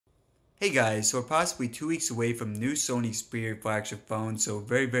Hey guys, so we're possibly 2 weeks away from new Sony Xperia flagship phone, so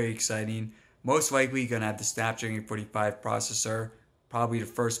very exciting. Most likely gonna have the Snapdragon 45 processor, probably the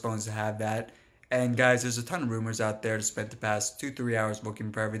first phones to have that. And guys, there's a ton of rumors out there to spend the past 2-3 hours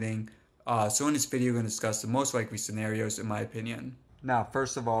looking for everything. So in this video, we're gonna discuss the most likely scenarios in my opinion. Now,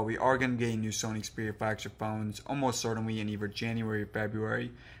 first of all, we are gonna get new Sony Xperia flagship phones, almost certainly in either January or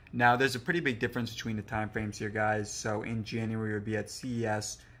February. Now, there's a pretty big difference between the time frames here, guys. So in January, we'll be at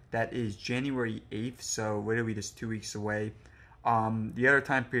CES. That is January 8th, so literally just 2 weeks away. The other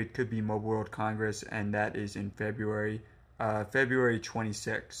time period could be Mobile World Congress, and that is in February, February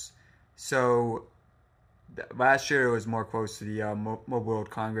 26th. So last year it was more close to the Mobile World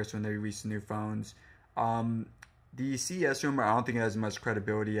Congress when they released the new phones. The CES rumor, I don't think it has as much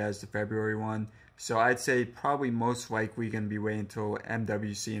credibility as the February one, so I'd say probably most likely going to be waiting until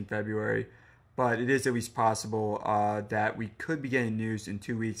MWC in February. But it is at least possible that we could be getting news in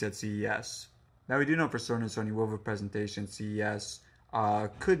 2 weeks at CES. Now, we do know for certain Sony will have a presentation at CES.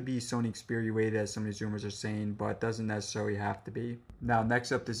 Could be Sony Xperia related, as some of these rumors are saying, but doesn't necessarily have to be. Now,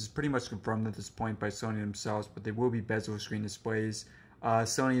 next up, this is pretty much confirmed at this point by Sony themselves, but they will be bezel screen displays.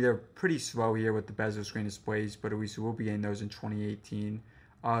 Sony, they're pretty slow here with the bezel screen displays, but at least we'll be getting those in 2018.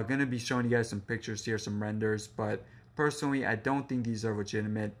 Gonna be showing you guys some pictures here, some renders, but personally, I don't think these are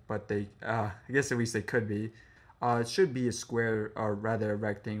legitimate, but they, I guess at least they could be. It should be a square, or rather a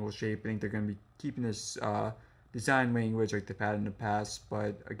rectangle shape. I think they're going to be keeping this design language like they've had in the past,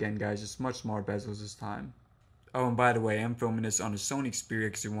 but again, guys, just much smaller bezels this time. Oh, and by the way, I'm filming this on a Sony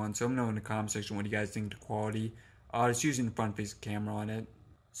Xperia XZ1, so let me know in the comment section what you guys think of the quality. It's using the front-facing camera on it.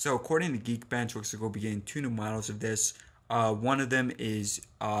 So according to Geekbench, looks like we'll be getting two new models of this. One of them is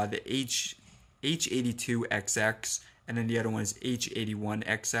the H82XX, and then the other one is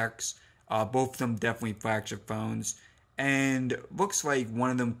H81XX. Both of them definitely flagship phones. And looks like one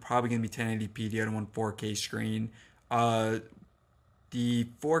of them probably going to be 1080p, the other one 4K screen. The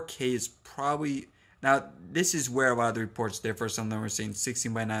 4K is probably... Now, this is where a lot of the reports differ. Some of them are saying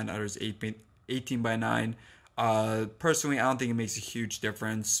 16:9, others 18:9. Personally, I don't think it makes a huge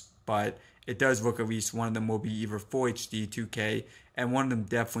difference, but it does look at least one of them will be either Full HD 2K, and one of them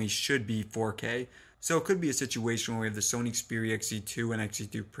definitely should be 4K. So it could be a situation where we have the Sony Xperia XZ2 and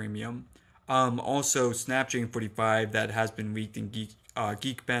XZ2 Premium. Also, Snapdragon 45 that has been leaked in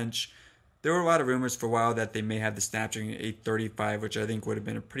Geekbench. There were a lot of rumors for a while that they may have the Snapdragon 835, which I think would have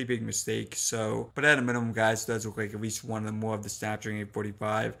been a pretty big mistake. So, but at a minimum, guys, it does look like at least one of them will have the Snapdragon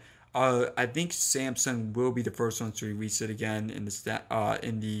 845. I think Samsung will be the first one to release it again in the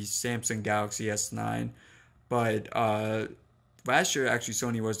Samsung Galaxy S9, but last year actually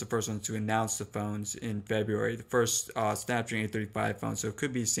Sony was the first one to announce the phones in February, the first Snapdragon 835 phone, so it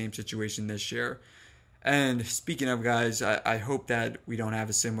could be the same situation this year. And speaking of, guys, I hope that we don't have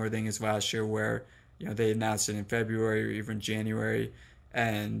a similar thing as last year where they announced it in February or even January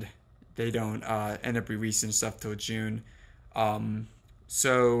and they don't end up releasing stuff till June.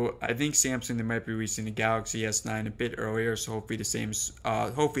 So I think Samsung, they might be releasing the Galaxy S9 a bit earlier, so hopefully the same is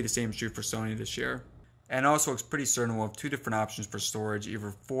true for Sony this year. And also, it's pretty certain we'll have two different options for storage,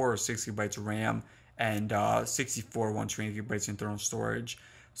 either 4 or 6 gigabytes of RAM and 64 or 128 gigabytes internal storage.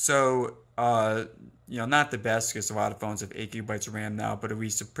 So not the best because a lot of phones have 8 gigabytes of RAM now, but at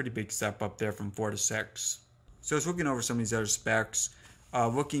least a pretty big step up there from 4 to 6. So it's looking over some of these other specs,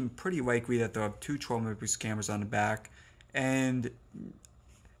 looking pretty likely that they'll have two 12 megapixel cameras on the back. And,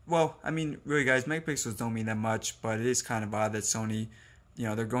 well, I mean, really, guys, megapixels don't mean that much, but it is kind of odd that Sony,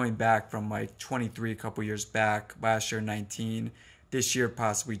 they're going back from like 23 a couple years back, last year 19, this year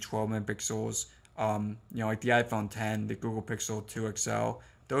possibly 12 megapixels. Like the iPhone 10, the Google Pixel 2 XL,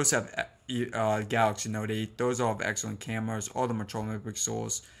 those have Galaxy Note 8, those all have excellent cameras, all of them are 12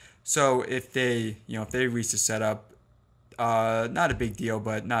 megapixels. So if they release the setup, not a big deal,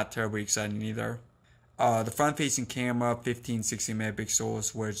 but not terribly exciting either. The front-facing camera, 15-16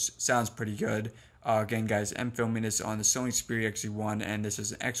 megapixels, which sounds pretty good. Again, guys, I'm filming this on the Sony Xperia XZ1, and this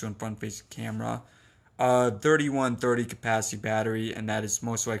is an excellent front-facing camera. 3130 capacity battery, and that is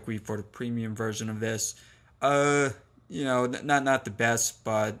most likely for the premium version of this. Not the best,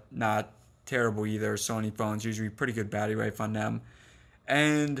 but not terrible either. Sony phones usually pretty good battery life on them.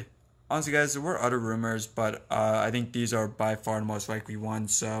 And honestly, guys, there were other rumors, but I think these are by far the most likely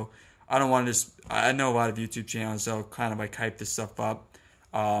ones. So I don't want to just... I know a lot of YouTube channels, they'll kind of like hype this stuff up.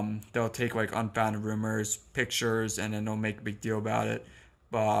 They'll take like unfounded rumors, pictures, and then they'll make a big deal about it.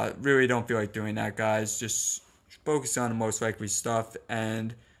 But really don't feel like doing that, guys. Just focus on the most likely stuff.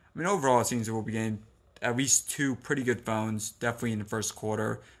 And I mean, overall, it seems that we'll be getting at least two pretty good phones, definitely in the first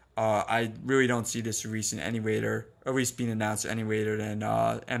quarter. I really don't see this releasing any later, or at least being announced any later than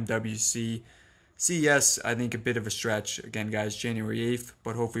MWC. CES, I think a bit of a stretch. Again, guys, January 8th,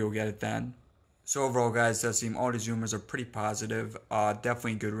 but hopefully we'll get it then. So overall, guys, it does seem all these rumors are pretty positive.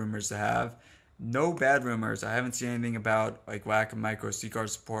 Definitely good rumors to have. No bad rumors. I haven't seen anything about like lack of micro SD card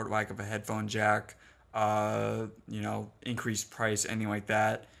support, lack of a headphone jack, increased price, anything like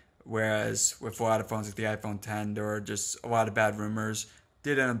that. Whereas with a lot of phones like the iPhone 10, there are just a lot of bad rumors.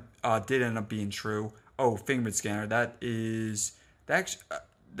 Did end up being true. Oh, fingerprint scanner.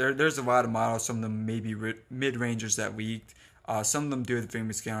 There's a lot of models. Some of them may be mid rangers that leaked. Some of them do have the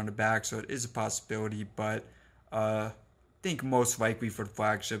fingerprint scanner on the back, so it is a possibility. But I think most likely for the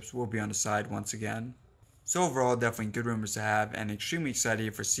flagships will be on the side once again. So overall, definitely good rumors to have, and extremely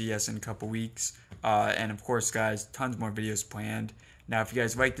excited for CES in a couple weeks. And of course, guys, tons more videos planned. Now, if you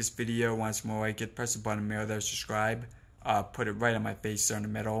guys like this video, want some more like it, press the button below there, subscribe. Put it right on my face there in the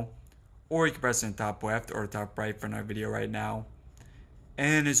middle. Or you can press it in the top left or the top right for another video right now.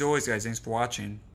 And as always, guys, thanks for watching.